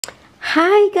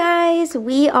Hi guys,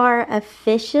 we are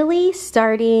officially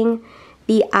starting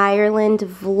the Ireland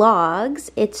vlogs.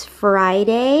 It's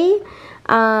Friday,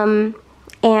 and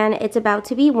it's about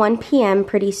to be 1 p.m.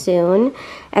 pretty soon,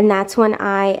 and that's when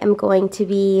I am going to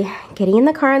be getting in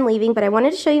the car and leaving, but I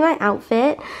wanted to show you my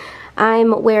outfit.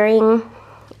 I'm wearing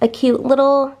a cute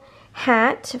little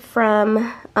hat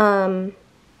from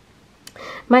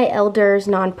my elder's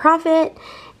nonprofit,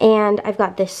 and I've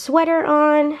got this sweater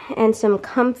on and some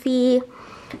comfy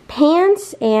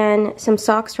pants and some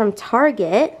socks from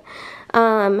Target.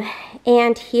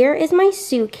 And here is my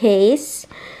suitcase,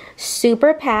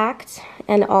 super packed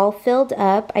and all filled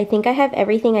up. I think I have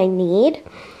everything I need.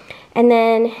 And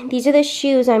then these are the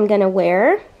shoes I'm gonna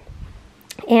wear,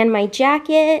 and my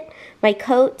jacket, my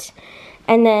coat,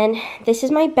 and then this is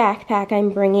my backpack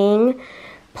I'm bringing,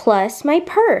 plus my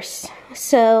purse.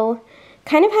 So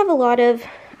kind of have a lot of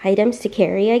items to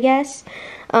carry, I guess.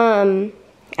 I'm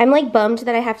like bummed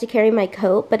that I have to carry my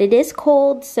coat, but it is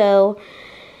cold, so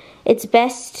it's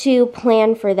best to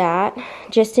plan for that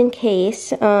just in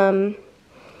case.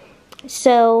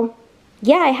 So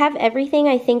yeah, I have everything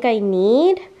I think I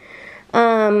need.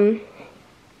 And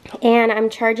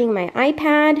I'm charging my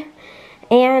iPad,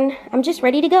 and I'm just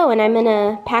ready to go, and I'm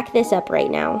gonna pack this up right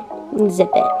now and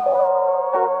zip it.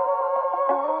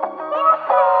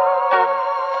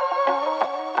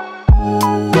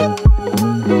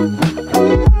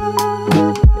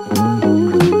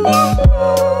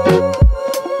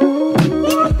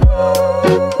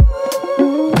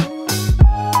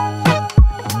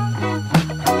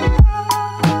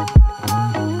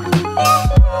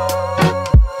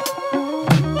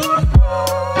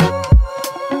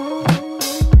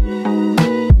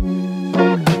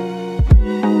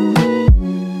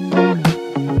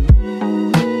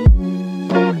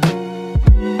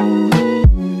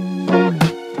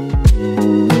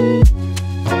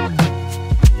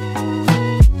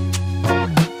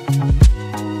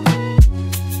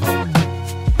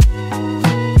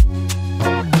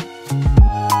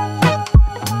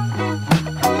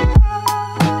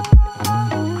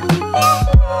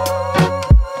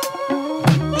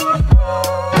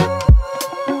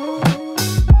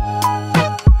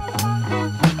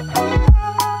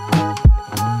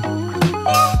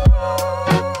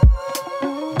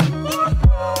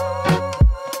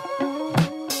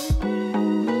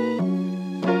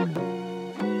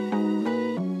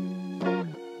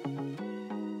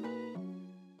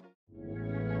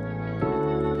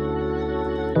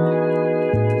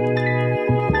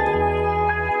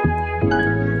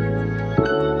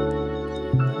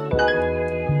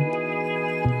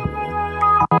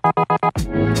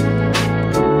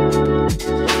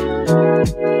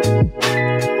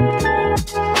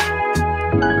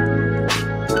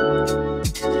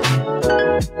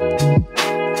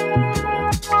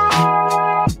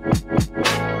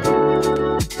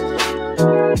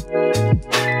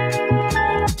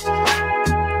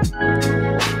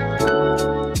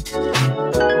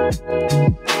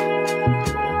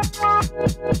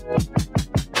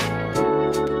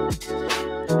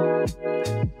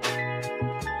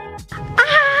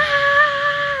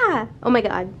 Oh my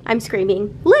god, I'm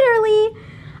screaming. Literally,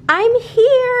 I'm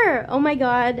here. Oh my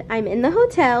god, I'm in the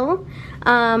hotel.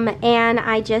 And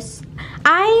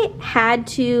I had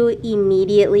to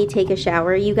immediately take a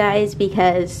shower, you guys,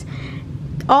 because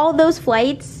all those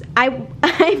flights, I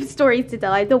have stories to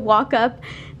tell. I had to walk up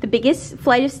the biggest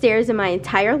flight of stairs in my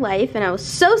entire life, and I was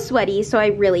so sweaty, so I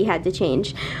really had to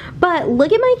change. But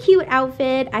look at my cute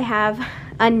outfit. I have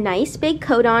a nice big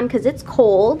coat on because it's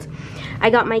cold. I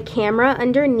got my camera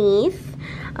underneath.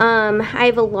 I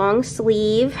have a long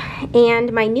sleeve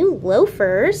and my new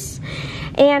loafers.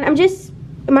 And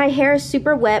my hair is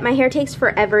super wet. My hair takes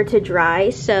forever to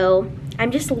dry, so I'm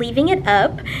just leaving it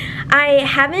up. I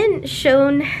haven't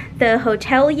shown the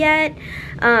hotel yet,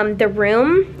 the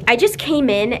room. I just came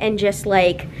in and just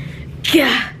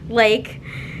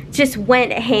just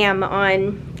went ham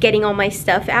on getting all my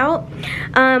stuff out.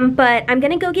 But I'm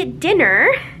gonna go get dinner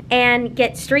and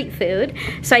get street food.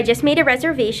 So I just made a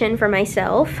reservation for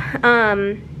myself.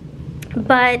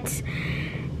 But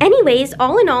anyways,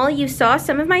 all in all, you saw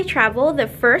some of my travel. The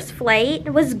first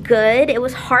flight was good. It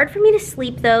was hard for me to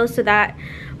sleep though, so that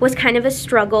was kind of a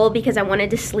struggle because I wanted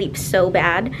to sleep so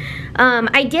bad.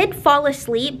 I did fall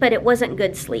asleep, but it wasn't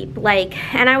good sleep.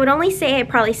 And I would only say I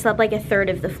probably slept like a third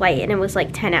of the flight, and it was like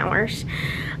 10 hours.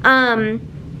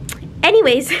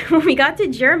 Anyways, when we got to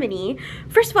Germany,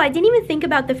 first of all, I didn't even think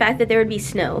about the fact that there would be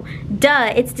snow.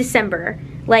 Duh, it's December.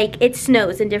 Like, it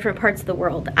snows in different parts of the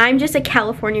world. I'm just a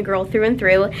California girl through and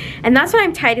through, and that's why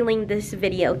I'm titling this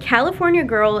video, California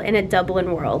Girl in a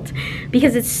Dublin World,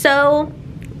 because it's so,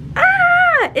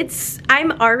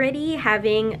 I'm already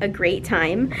having a great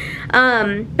time.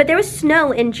 But there was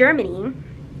snow in Germany.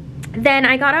 Then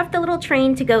I got off the little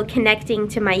train to go connecting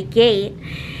to my gate,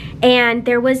 and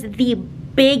there was the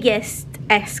biggest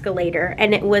escalator,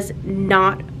 and it was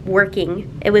not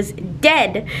working. It was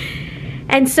dead.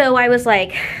 And so I was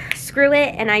like, screw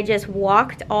it, and I just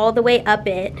walked all the way up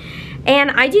it.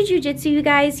 And I do jujitsu, you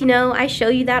guys, you know, I show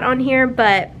you that on here,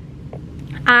 but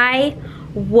I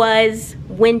was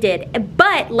winded.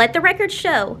 But let the record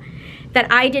show that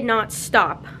I did not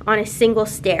stop on a single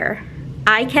stair.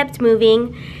 I kept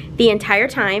moving the entire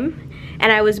time,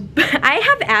 and I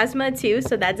have asthma too,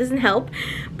 so that doesn't help,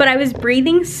 but I was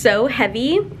breathing so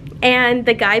heavy, and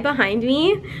the guy behind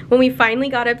me, when we finally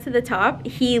got up to the top,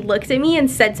 he looked at me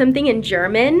and said something in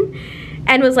German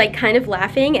and was like kind of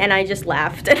laughing, and I just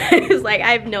laughed. And I was like,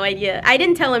 I have no idea. I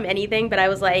didn't tell him anything, but I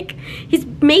was like, he's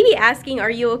maybe asking, are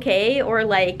you okay? Or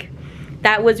like,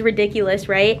 that was ridiculous,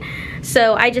 right?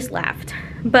 So I just laughed.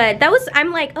 But that was,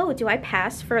 I'm like, oh, do I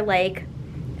pass for like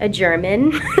a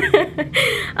German?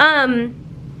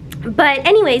 But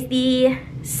anyways, the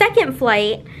second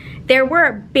flight, there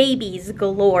were babies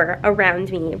galore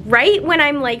around me. Right when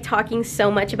I'm like talking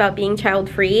so much about being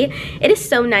child-free, it is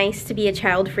so nice to be a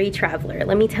child-free traveler,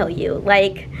 let me tell you.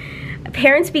 Like,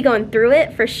 parents be going through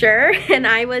it for sure, and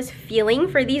I was feeling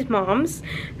for these moms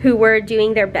who were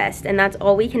doing their best, and that's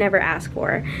all we can ever ask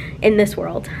for in this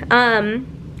world.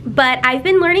 But I've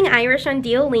been learning Irish on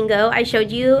Duolingo. I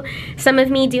showed you some of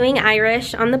me doing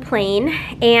Irish on the plane,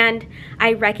 and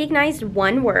I recognized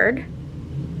one word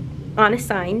on a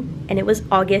sign, and it was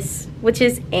August, which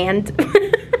is and.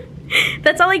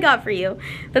 That's all I got for you.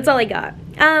 That's all I got.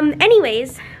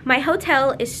 Anyways, my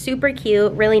hotel is super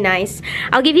cute, really nice.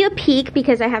 I'll give you a peek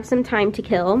because I have some time to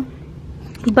kill.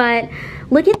 But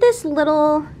look at this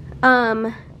little,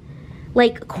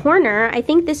 like, corner. I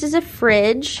think this is a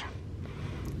fridge.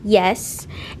 Yes.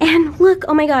 And look,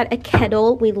 oh my God, a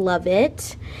kettle. We love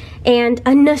it. And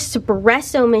a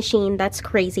Nespresso machine. That's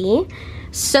crazy.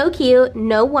 So cute.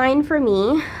 No wine for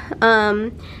me.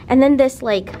 And then this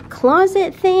like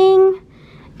closet thing.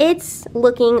 It's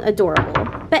looking adorable.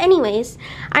 But anyways,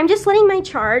 I'm just letting my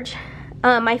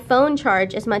phone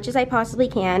charge as much as I possibly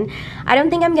can. I don't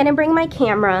think I'm gonna bring my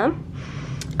camera.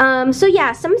 So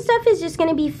yeah, some stuff is just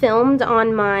gonna be filmed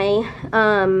on my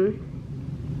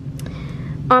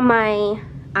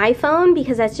iPhone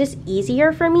because that's just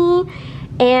easier for me.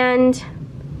 And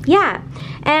yeah,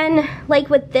 and like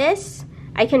with this,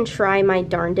 I can try my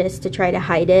darndest to try to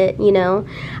hide it, you know.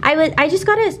 I just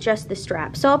gotta adjust the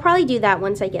strap, so I'll probably do that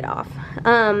once I get off.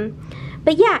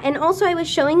 But yeah, and also I was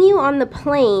showing you on the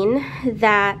plane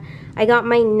that I got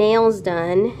my nails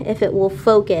done, if it will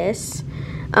focus.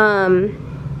 I'm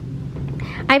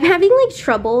having like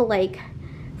trouble like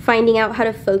finding out how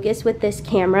to focus with this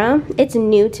camera. It's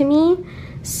new to me,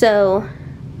 so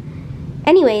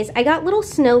anyways, I got little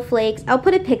snowflakes. I'll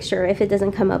put a picture if it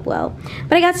doesn't come up well.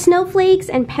 But I got snowflakes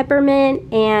and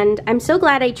peppermint, and I'm so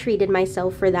glad I treated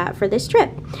myself for that for this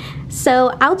trip.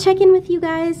 So I'll check in with you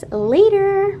guys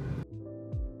later.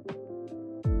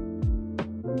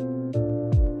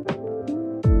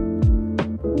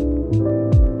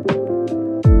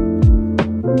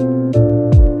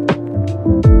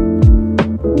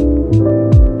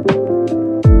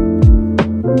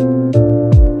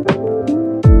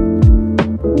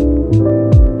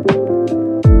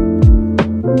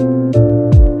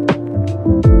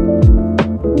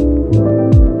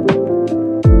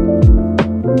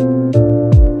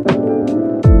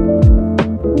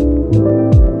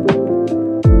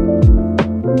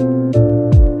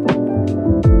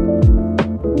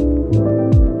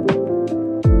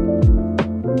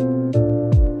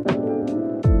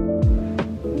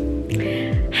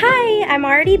 I'm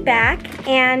already back,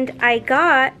 and I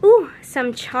got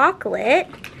some chocolate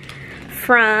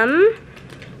from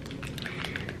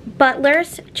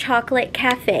Butler's Chocolate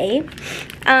Cafe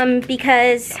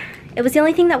because it was the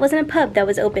only thing that wasn't a pub that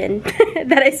was open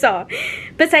that I saw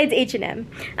besides H&M.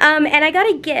 And I got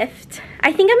a gift.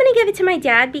 I think I'm gonna give it to my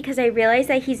dad because I realized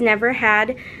that he's never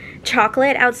had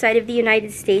chocolate outside of the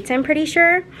United States, I'm pretty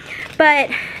sure.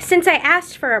 But since I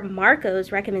asked for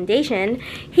Marco's recommendation,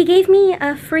 he gave me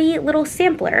a free little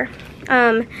sampler. So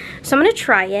I'm gonna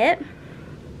try it.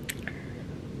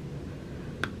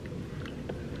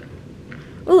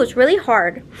 Ooh, it's really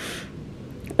hard,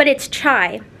 but it's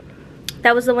chai.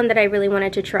 That was the one that I really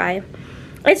wanted to try.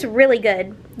 It's really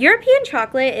good. European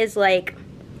chocolate is like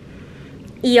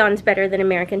eons better than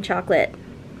American chocolate,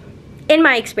 in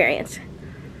my experience.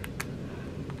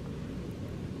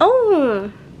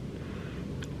 Oh,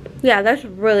 yeah, that's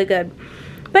really good.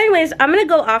 But anyways, I'm gonna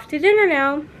go off to dinner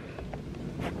now.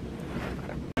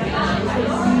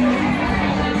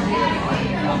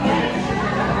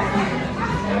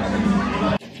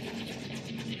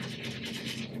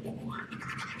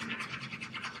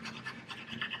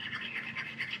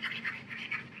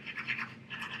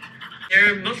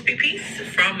 There must be peace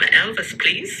from Elvis,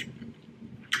 please.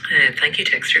 Thank you,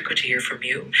 Texter. Good to hear from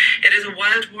you. It is a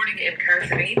wild morning in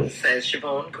Cartagena, says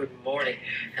Siobhan. Good morning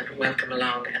and welcome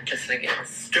along and listening in a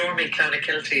stormy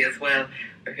Clonakilty as well.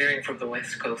 We're hearing from the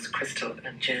West Coast. Crystal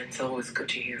and Jen's, always good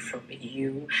to hear from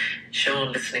you.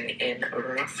 Sean listening in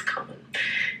Roscommon.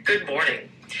 Good morning.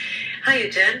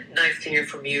 Hiya, Jen. Nice to hear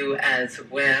from you as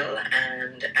well.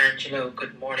 And Angelo,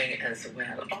 good morning as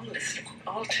well. All listening,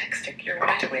 all texting. You're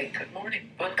right away. Good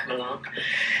morning. Welcome along.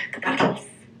 The battles.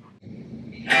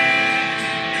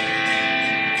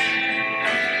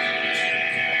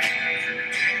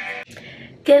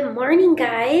 Good morning,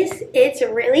 guys. It's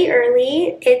really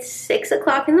early. It's 6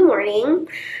 o'clock in the morning.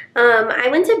 I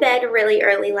went to bed really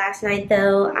early last night,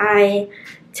 though. I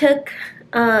took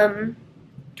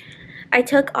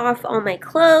off all my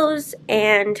clothes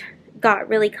and got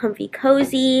really comfy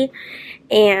cozy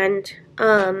and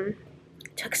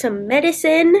took some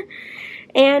medicine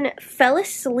and fell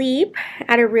asleep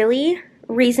at a really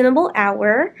reasonable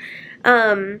hour.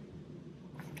 And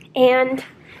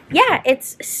yeah,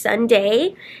 it's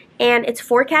Sunday and it's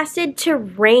forecasted to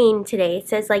rain today. It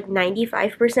says like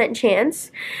 95% chance.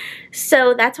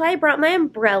 So that's why I brought my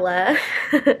umbrella.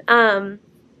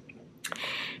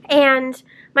 And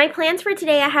my plans for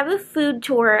today, I have a food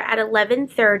tour at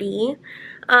 11:30.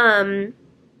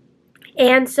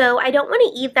 And so I don't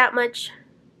want to eat that much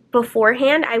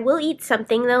beforehand. I will eat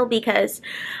something though, because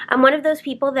I'm one of those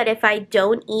people that if I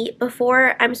don't eat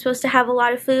before I'm supposed to have a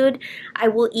lot of food, I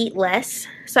will eat less.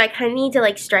 So I kind of need to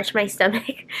like stretch my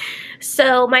stomach.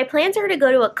 So my plans are to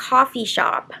go to a coffee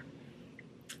shop.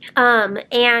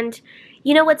 And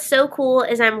you know what's so cool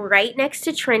is I'm right next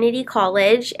to Trinity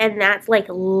College, and that's like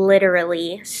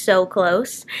literally so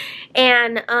close.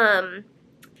 And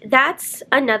that's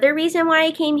another reason why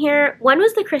I came here. One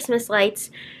was the Christmas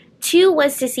lights. Two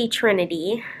was to see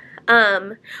Trinity.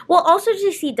 Well, also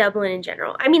to see Dublin in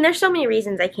general. I mean, there's so many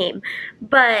reasons I came,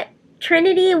 but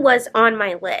Trinity was on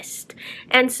my list.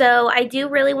 And so I do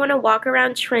really want to walk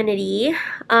around Trinity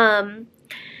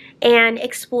and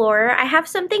explore. I have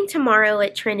something tomorrow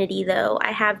at Trinity, though.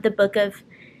 I have the Book of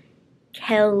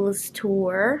Kells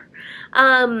tour.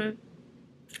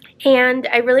 And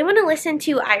I really want to listen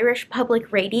to Irish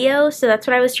public radio, so that's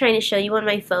what I was trying to show you on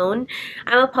my phone.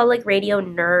 I'm a public radio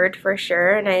nerd for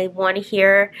sure, and I want to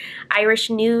hear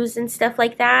Irish news and stuff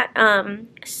like that.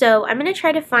 So I'm going to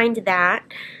try to find that.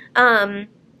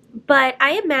 But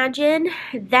I imagine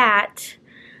that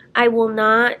I will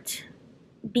not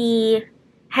be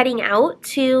heading out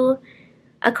to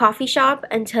a coffee shop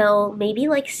until maybe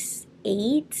like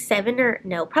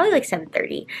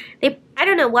 7:30. I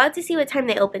don't know. We'll have to see what time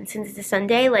they open since it's a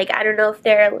Sunday. Like, I don't know if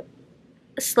they're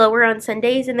slower on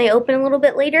Sundays and they open a little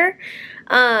bit later.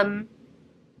 But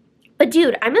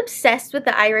dude, I'm obsessed with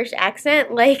the Irish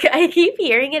accent. Like, I keep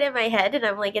hearing it in my head and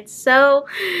I'm like, it's so,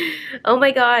 oh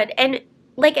my God. And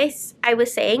like I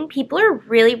was saying, people are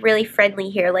really, really friendly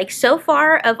here. Like, so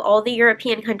far of all the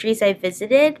European countries I've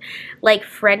visited, like,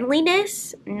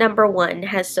 friendliness, #1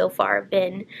 has so far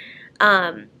been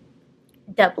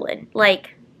Dublin.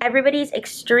 Like, everybody's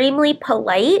extremely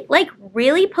polite, like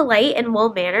really polite and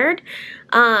well-mannered,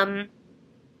 and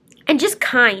just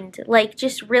kind, like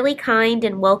just really kind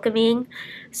and welcoming.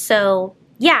 So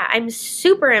yeah, I'm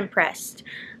super impressed.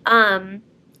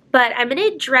 But I'm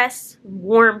gonna dress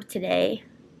warm today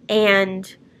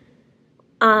and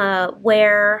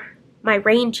wear my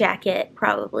rain jacket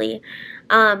probably,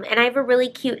 and I have a really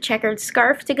cute checkered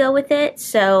scarf to go with it.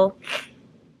 So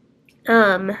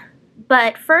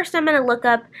but first I'm going to look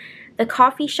up the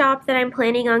coffee shop that I'm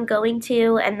planning on going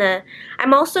to, and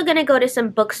I'm also going to go to some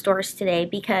bookstores today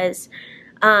because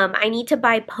I need to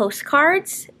buy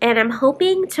postcards, and I'm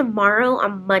hoping tomorrow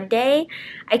on Monday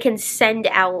I can send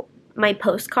out my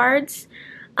postcards.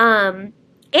 And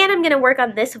I'm going to work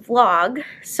on this vlog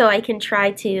so I can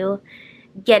try to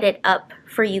get it up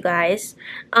for you guys.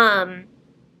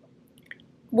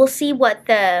 We'll see what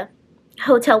the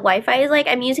hotel Wi-Fi is like.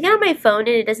 I'm using it on my phone and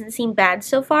it doesn't seem bad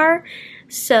so far,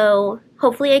 so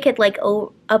hopefully I could like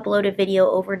upload a video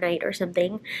overnight or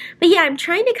something. But yeah, I'm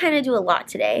trying to kind of do a lot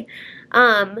today,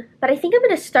 but I think I'm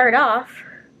gonna start off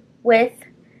with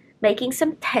making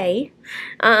some tea.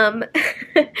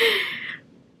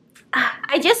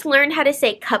 I just learned how to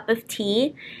say cup of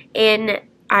tea in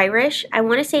Irish. I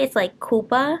want to say it's like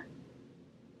cúpa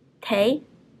tea,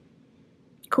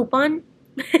 coupon.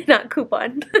 Not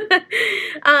coupon.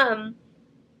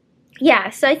 Yeah,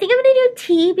 so I think I'm gonna do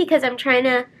tea because I'm trying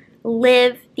to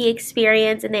live the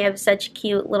experience, and they have such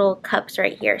cute little cups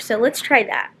right here. So let's try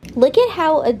that. Look at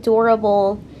how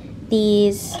adorable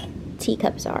these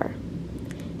teacups are.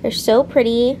 They're so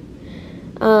pretty.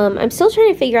 I'm still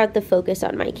trying to figure out the focus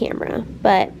on my camera,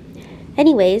 but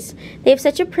anyways, they have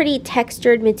such a pretty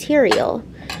textured material.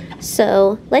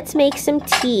 So let's make some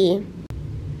tea.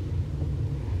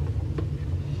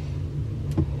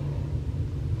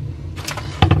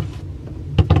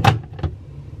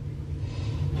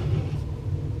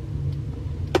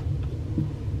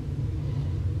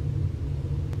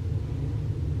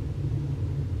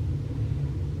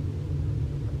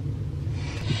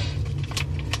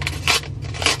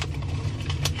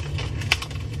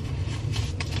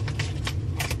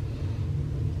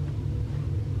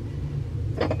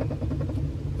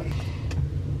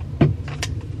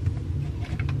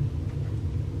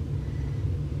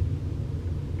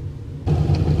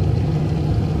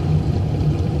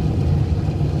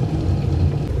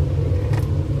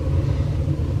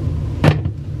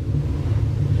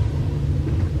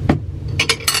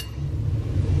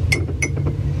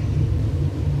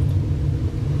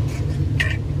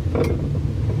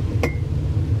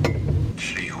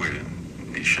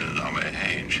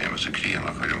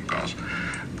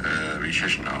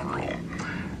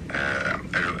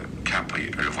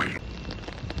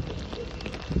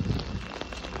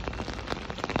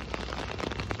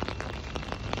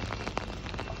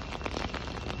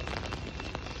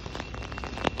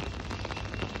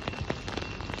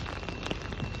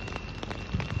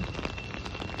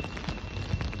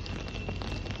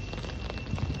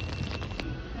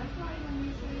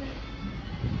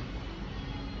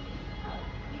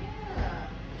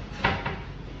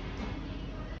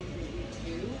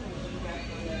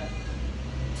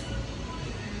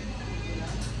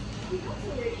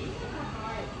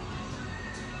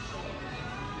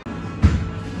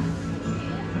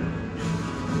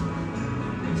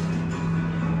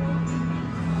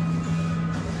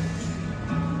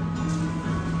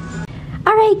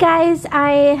 Alright guys,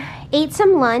 I ate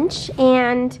some lunch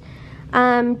and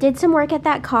did some work at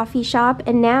that coffee shop,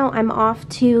 and now I'm off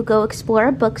to go explore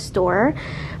a bookstore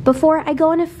before I go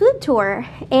on a food tour.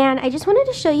 And I just wanted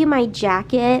to show you my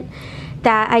jacket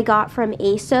that I got from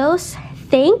ASOS.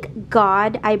 Thank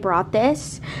God I brought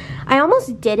this. I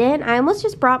almost didn't. I almost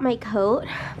just brought my coat,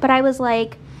 but I was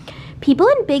like, people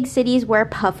in big cities wear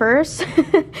puffers.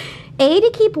 A,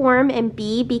 to keep warm, and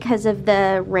B, because of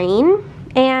the rain.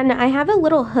 And I have a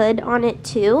little hood on it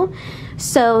too,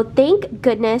 so thank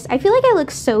goodness. I feel like I look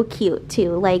so cute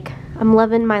too, like I'm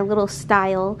loving my little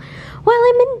style while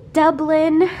I'm in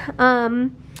Dublin.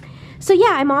 So yeah,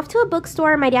 I'm off to a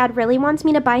bookstore. My dad really wants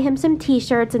me to buy him some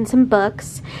t-shirts and some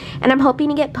books, and I'm hoping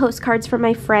to get postcards from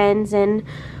my friends and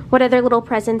what other little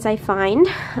presents I find.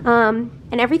 And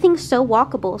everything's so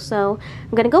walkable, so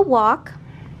I'm gonna go walk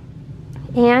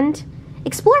and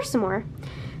explore some more.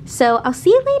 So I'll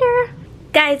see you later.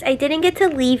 Guys, I didn't get to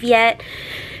leave yet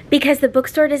because the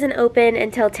bookstore doesn't open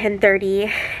until 10:30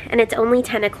 and it's only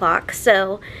 10 o'clock.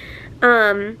 So,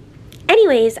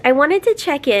 anyways, I wanted to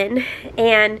check in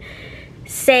and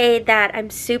say that I'm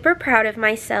super proud of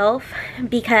myself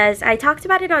because I talked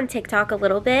about it on TikTok a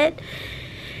little bit.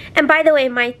 And by the way,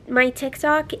 my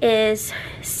TikTok is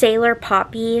Sailor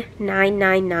Poppy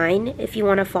 999 if you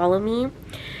want to follow me.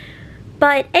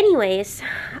 But anyways,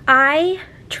 I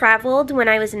traveled when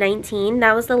I was 19.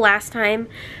 That was the last time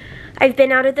I've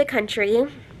been out of the country,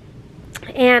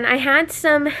 and I had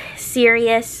some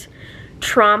serious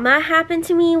trauma happen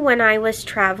to me when I was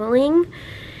traveling,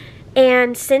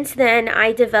 and since then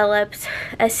I developed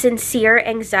a sincere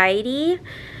anxiety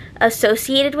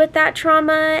associated with that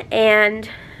trauma, and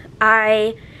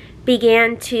I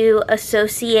began to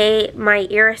associate my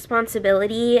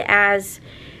irresponsibility as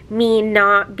me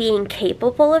not being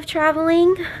capable of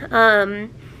traveling.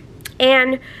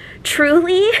 And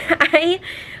truly, I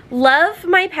love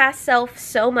my past self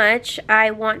so much. I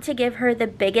want to give her the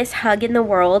biggest hug in the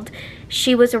world.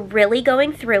 She was really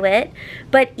going through it,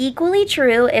 but equally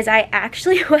true is I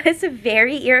actually was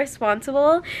very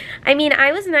irresponsible. I mean,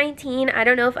 I was 19. I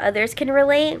don't know if others can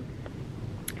relate.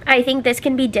 I think this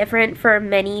can be different for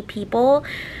many people,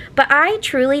 but I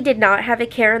truly did not have a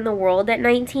care in the world at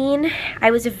 19. I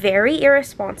was very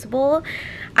irresponsible.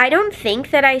 I don't think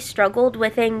that I struggled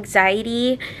with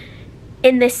anxiety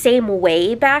in the same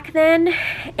way back then,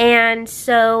 and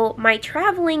so my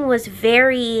traveling was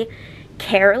very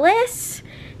careless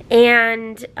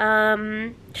and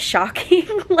shocking.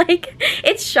 Like,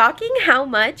 it's shocking how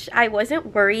much I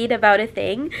wasn't worried about a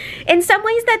thing. In some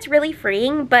ways that's really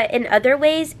freeing, but in other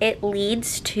ways it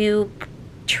leads to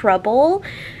trouble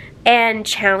and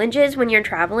challenges when you're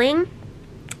traveling.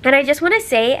 And I just want to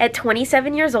say, at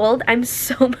 27 years old, I'm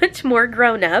so much more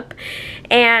grown up,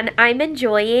 and I'm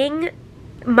enjoying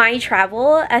my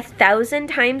travel 1,000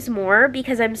 times more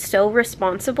because I'm so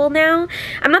responsible now.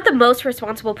 I'm not the most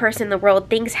responsible person in the world.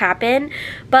 Things happen,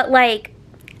 but like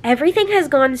everything has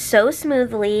gone so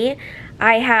smoothly.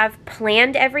 I have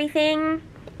planned everything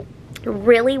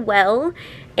really well,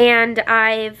 and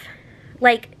I've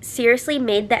like seriously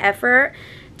made the effort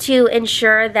to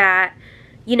ensure that,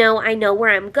 you know, I know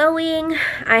where I'm going.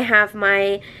 I have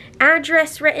my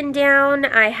address written down.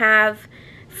 I have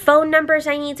phone numbers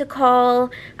I need to call.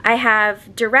 I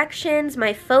have directions.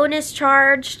 My phone is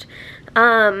charged.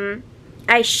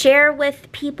 I share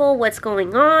with people what's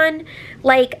going on.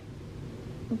 Like,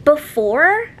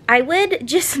 before, I would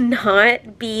just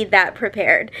not be that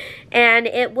prepared, and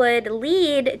it would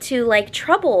lead to like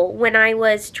trouble when I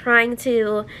was trying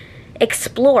to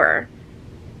explore.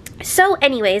 So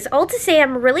anyways, all to say,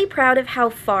 I'm really proud of how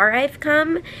far I've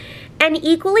come, and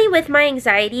equally with my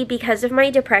anxiety, because of my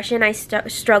depression, I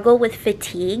struggle with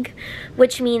fatigue,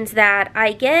 which means that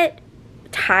I get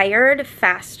tired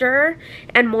faster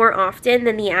and more often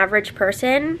than the average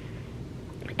person.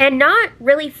 And not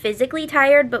really physically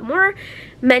tired, but more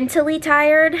mentally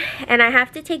tired, and I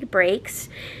have to take breaks.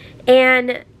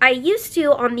 And I used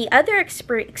to, on the other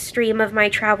extreme of my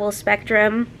travel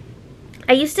spectrum,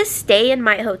 I used to stay in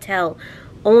my hotel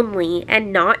only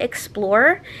and not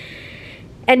explore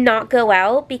and not go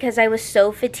out because I was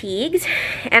so fatigued,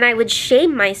 and I would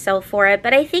shame myself for it.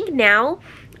 But I think now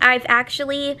I've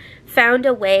actually found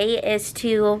a way is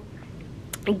to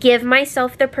give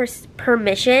myself the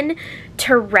permission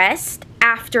to rest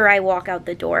after I walk out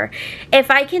the door.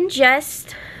 If I can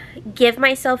just give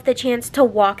myself the chance to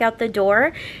walk out the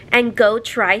door and go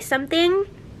try something,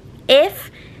 if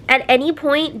at any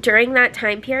point during that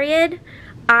time period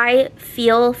I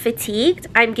feel fatigued,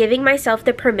 I'm giving myself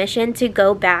the permission to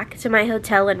go back to my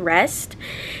hotel and rest.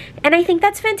 And I think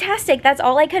that's fantastic. That's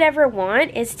all I could ever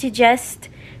want, is to just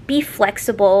be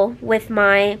flexible with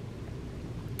my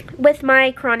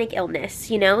chronic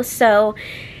illness, you know? So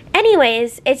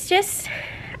anyways, it's just,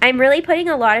 I'm really putting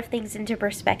a lot of things into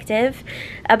perspective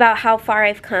about how far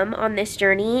I've come on this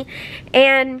journey,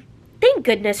 and thank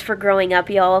goodness for growing up,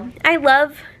 y'all. I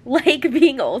love like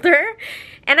being older,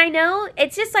 and I know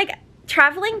it's just like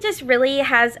traveling just really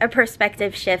has a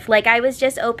perspective shift. Like, I was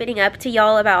just opening up to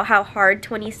y'all about how hard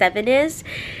 27 is,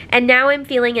 and now I'm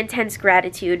feeling intense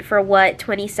gratitude for what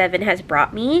 27 has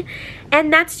brought me,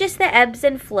 and that's just the ebbs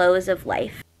and flows of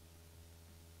life.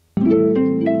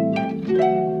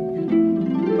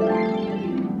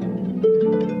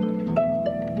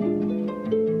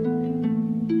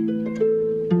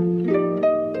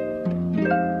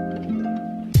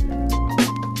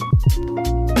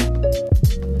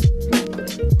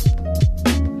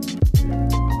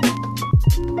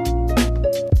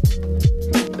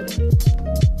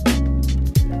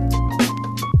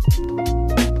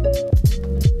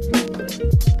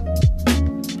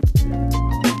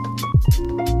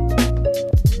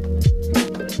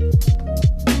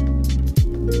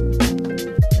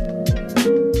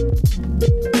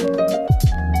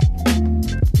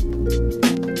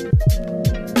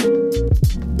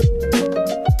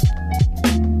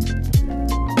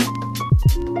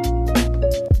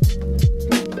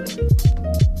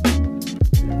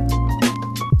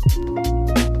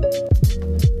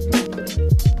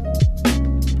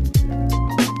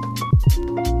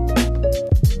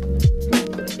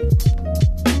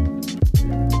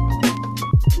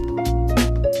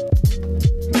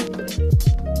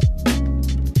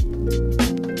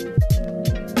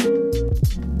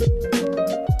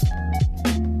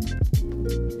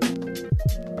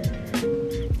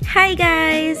 Hi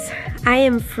guys, I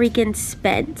am freaking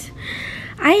spent.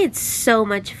 I had so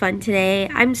much fun today.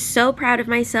 I'm so proud of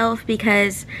myself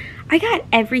because I got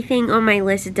everything on my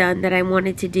list done that I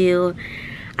wanted to do.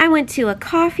 I went to a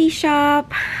coffee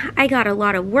shop. I got a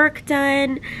lot of work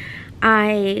done.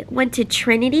 I went to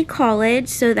Trinity College,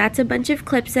 so that's a bunch of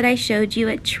clips that I showed you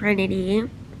at Trinity.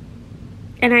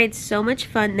 And I had so much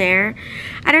fun there.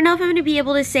 I don't know if I'm going to be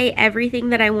able to say everything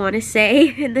that I want to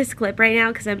say in this clip right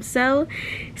now because I'm so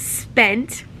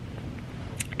spent.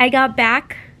 I got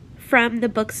back from the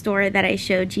bookstore that I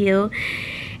showed you,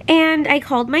 and I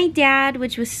called my dad,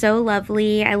 which was so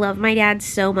lovely. I love my dad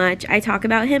so much. I talk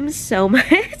about him so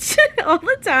much all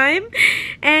the time.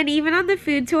 And even on the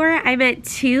food tour, I met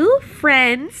two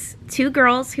friends, two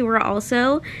girls who were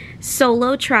also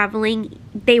solo traveling.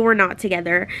 They were not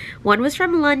together. One was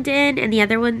from London and the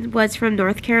other one was from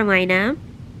North Carolina.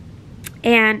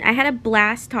 And I had a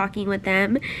blast talking with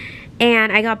them.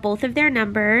 And I got both of their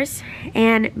numbers.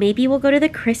 And maybe we'll go to the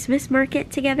Christmas market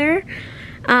together.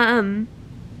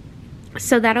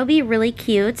 So that'll be really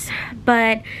cute.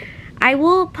 But I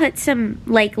will put some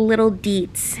like little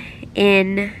deets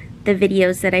in the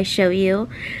videos that I show you.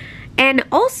 And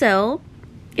also,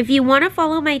 if you want to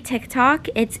follow my TikTok,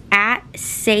 it's at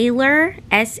Sailor,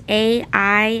 S-A-I-L-O-R,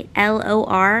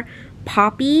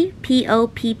 Poppy,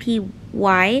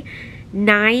 P-O-P-P-Y,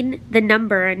 9, the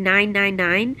number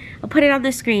 999. I'll put it on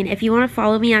the screen. If you want to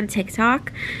follow me on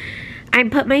TikTok, I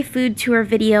put my food tour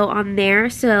video on there,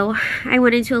 so I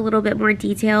went into a little bit more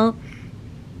detail.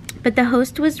 But the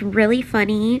host was really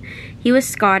funny. He was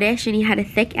Scottish and he had a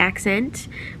thick accent,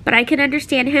 but I could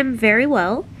understand him very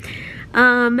well.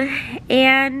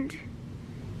 And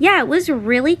yeah, it was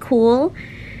really cool.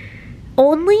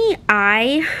 Only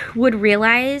I would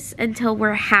realize until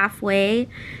we're halfway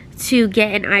to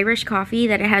get an Irish coffee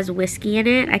that it has whiskey in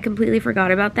it. I completely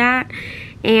forgot about that.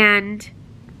 And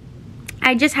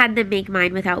I just had them make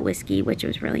mine without whiskey, which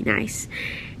was really nice.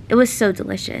 It was so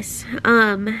delicious.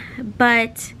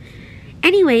 But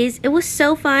anyways, it was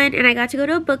so fun, and I got to go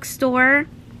to a bookstore,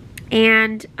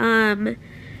 and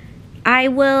I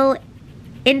will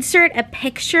insert a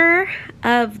picture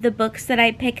of the books that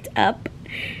I picked up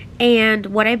and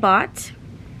what I bought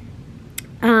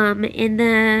in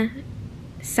the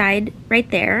side right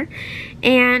there.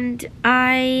 And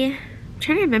I'm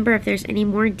trying to remember if there's any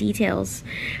more details.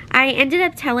 I ended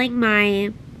up telling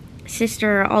my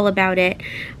sister all about it.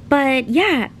 But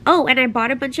yeah, oh, and I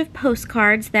bought a bunch of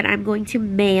postcards that I'm going to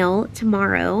mail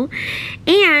tomorrow.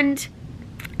 And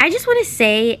I just want to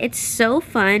say it's so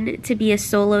fun to be a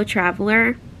solo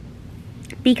traveler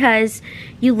because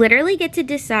you literally get to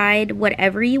decide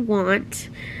whatever you want.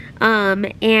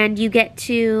 And you get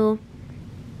to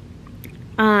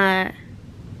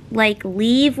like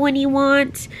leave when you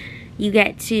want. You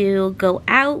get to go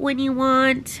out when you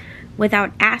want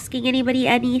without asking anybody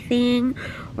anything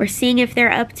or seeing if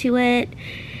they're up to it.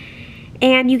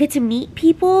 And you get to meet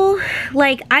people.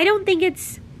 Like, I don't think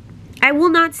it's, I will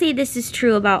not say this is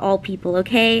true about all people,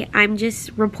 okay? I'm just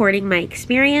reporting my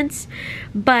experience.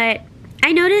 But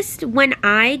I noticed when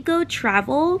I go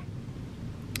travel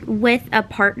with a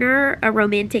partner, a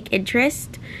romantic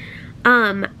interest,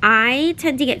 I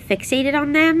tend to get fixated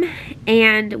on them,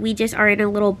 and we just are in a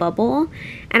little bubble,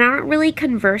 and I don't really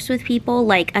converse with people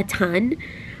like a ton.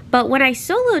 But when I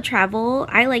solo travel,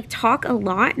 I like talk a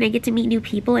lot, and I get to meet new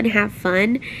people and have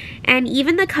fun. And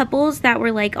even the couples that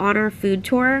were like on our food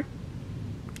tour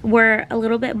were a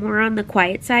little bit more on the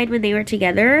quiet side when they were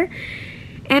together.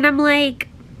 And I'm like,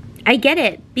 I get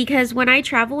it, because when I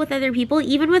travel with other people,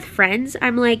 even with friends,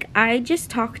 I'm like, I just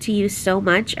talk to you so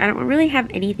much. I don't really have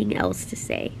anything else to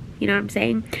say. You know what I'm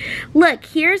saying? Look,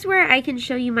 here's where I can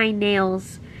show you my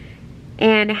nails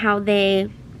and how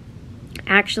they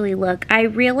actually look. I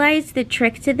realize the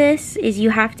trick to this is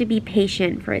you have to be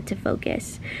patient for it to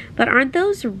focus. But aren't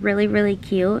those really, really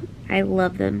cute? I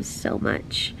love them so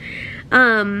much.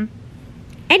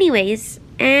 Anyways,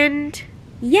 and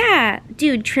yeah,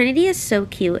 dude, Trinity is so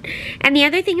cute. And the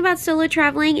other thing about solo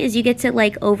traveling is you get to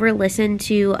like over listen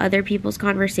to other people's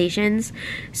conversations.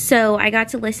 So I got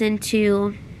to listen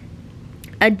to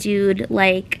a dude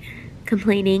like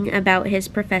complaining about his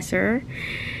professor,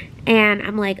 and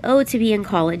I'm like, oh, to be in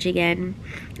college again.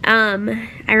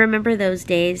 I remember those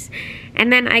days.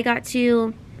 And then I got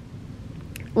to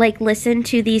like listen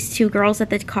to these two girls at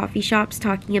the coffee shops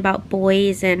talking about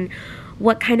boys and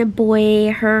what kind of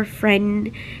boy her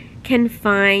friend can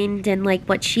find and like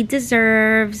what she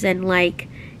deserves, and like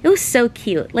it was so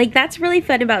cute. Like, that's really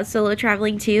fun about solo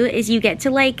traveling too, is you get to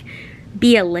like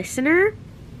be a listener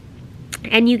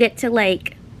and you get to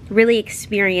like really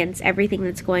experience everything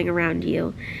that's going around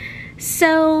you.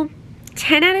 So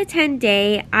 10 out of 10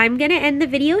 day. I'm gonna end the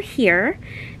video here.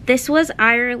 This was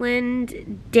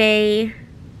Ireland day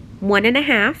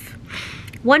 1.5.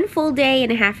 1 full day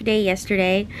and a half a day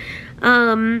yesterday.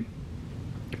 And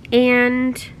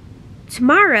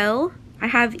tomorrow I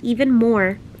have even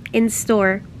more in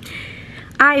store.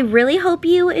 I really hope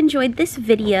you enjoyed this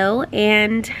video,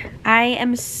 and I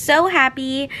am so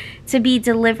happy to be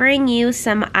delivering you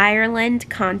some Ireland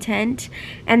content,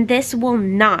 and this will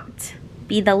not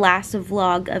be the last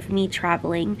vlog of me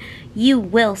traveling. You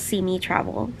will see me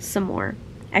travel some more.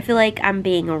 I feel like I'm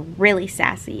being really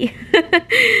sassy.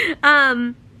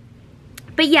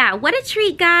 But yeah, what a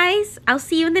treat, guys. I'll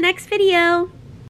see you in the next video.